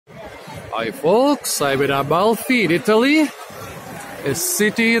Hi folks, I'm in Amalfi in Italy, a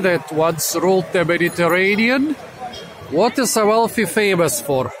city that once ruled the Mediterranean. What is Amalfi famous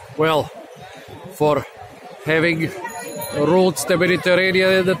for? Well, for having ruled the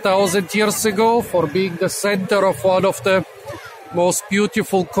Mediterranean 1,000 years ago, for being the center of one of the most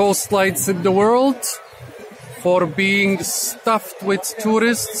beautiful coastlines in the world, for being stuffed with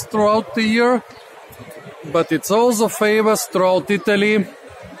tourists throughout the year, but it's also famous throughout Italy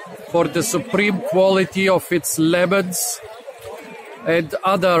for the supreme quality of its lemons and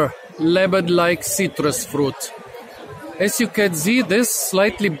other lemon-like citrus fruit. As you can see, this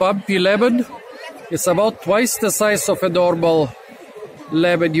slightly bumpy lemon is about twice the size of a normal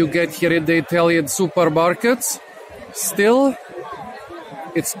lemon you get here in the Italian supermarkets. Still,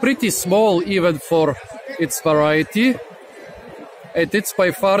 it's pretty small even for its variety, and it's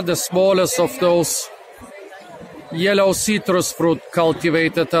by far the smallest of those yellow citrus fruit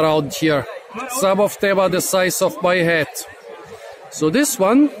cultivated around here. Some of them are the size of my head. So this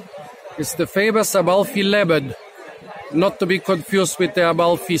one is the famous Amalfi lemon, not to be confused with the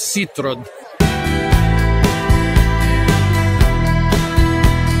Amalfi citron.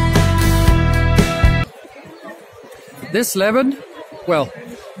 This lemon, well,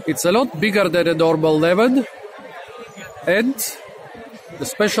 it's a lot bigger than a normal lemon, and the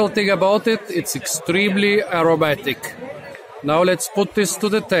special thing about it, it's extremely aromatic. Now let's put this to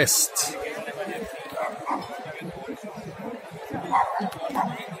the test.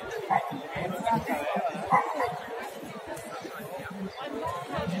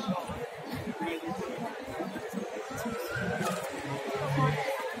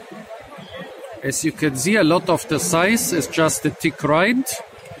 As you can see, a lot of the size is just a thick rind.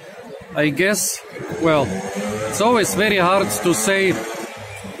 I guess, well, it's always very hard to say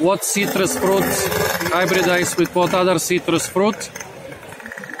what citrus fruit hybridized with what other citrus fruit.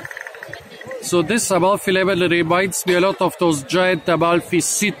 So this Amalfi lemon reminds me a lot of those giant Amalfi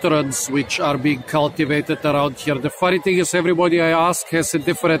citrons which are being cultivated around here. The funny thing is, everybody I ask has a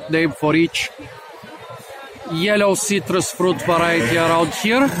different name for each yellow citrus fruit variety around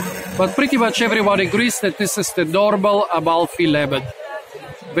here, but pretty much everyone agrees that this is the normal Amalfi lemon.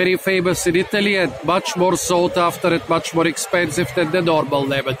 Very famous in Italy and much more sought after and much more expensive than the normal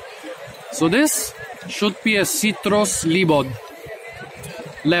lemon. So this should be a citrus lemon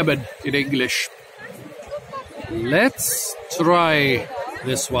in English. Let's try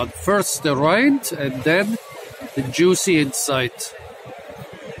this one. First the rind and then the juicy inside.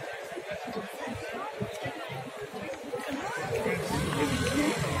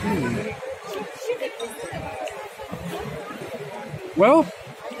 Well,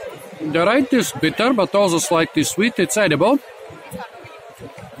 the rind is bitter, but also slightly sweet. It's edible.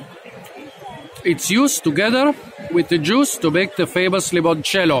 It's used together with the juice to make the famous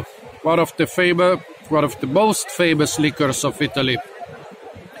limoncello, one of the most famous liquors of Italy.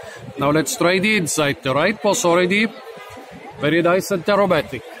 Now let's try the inside. The rind was already very nice and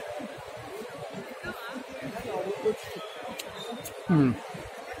aromatic.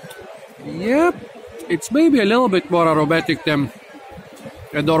 Yeah, it's maybe a little bit more aromatic than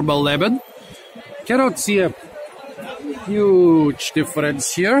a normal lemon. Cannot see a huge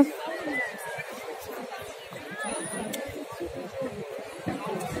difference here.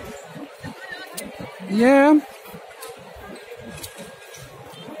 Yeah,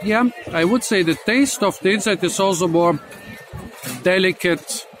 I would say the taste of the inside is also more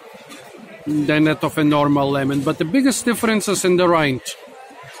delicate than that of a normal lemon, but the biggest difference is in the rind.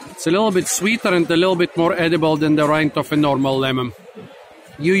 It's a little bit sweeter and a little bit more edible than the rind of a normal lemon.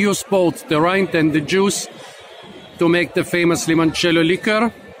 You use both the rind and the juice to make the famous limoncello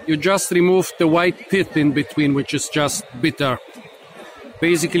liquor. You just remove the white pith in between, which is just bitter.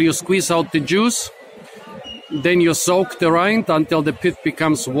 Basically, you squeeze out the juice, then you soak the rind until the pith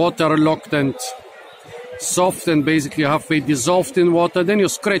becomes waterlogged and soft and basically halfway dissolved in water. Then you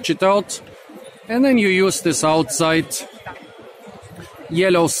scratch it out, and then you use this outside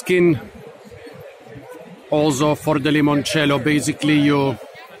yellow skin also for the limoncello. Basically, you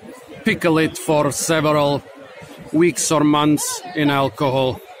pickle it for several weeks or months in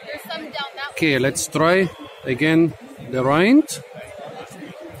alcohol. Okay, let's try again the rind.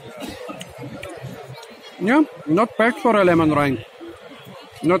 Yeah, not bad for a lemon rind.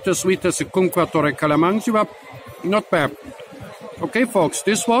 Not as sweet as a kumquat or a calamansi, but not bad. Okay, folks,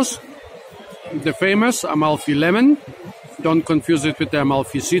 this was the famous Amalfi lemon. Don't confuse it with the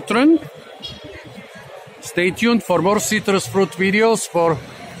Amalfi citron. Stay tuned for more citrus fruit videos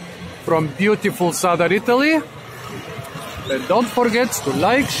from beautiful southern Italy. And don't forget to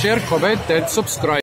like, share, comment and subscribe.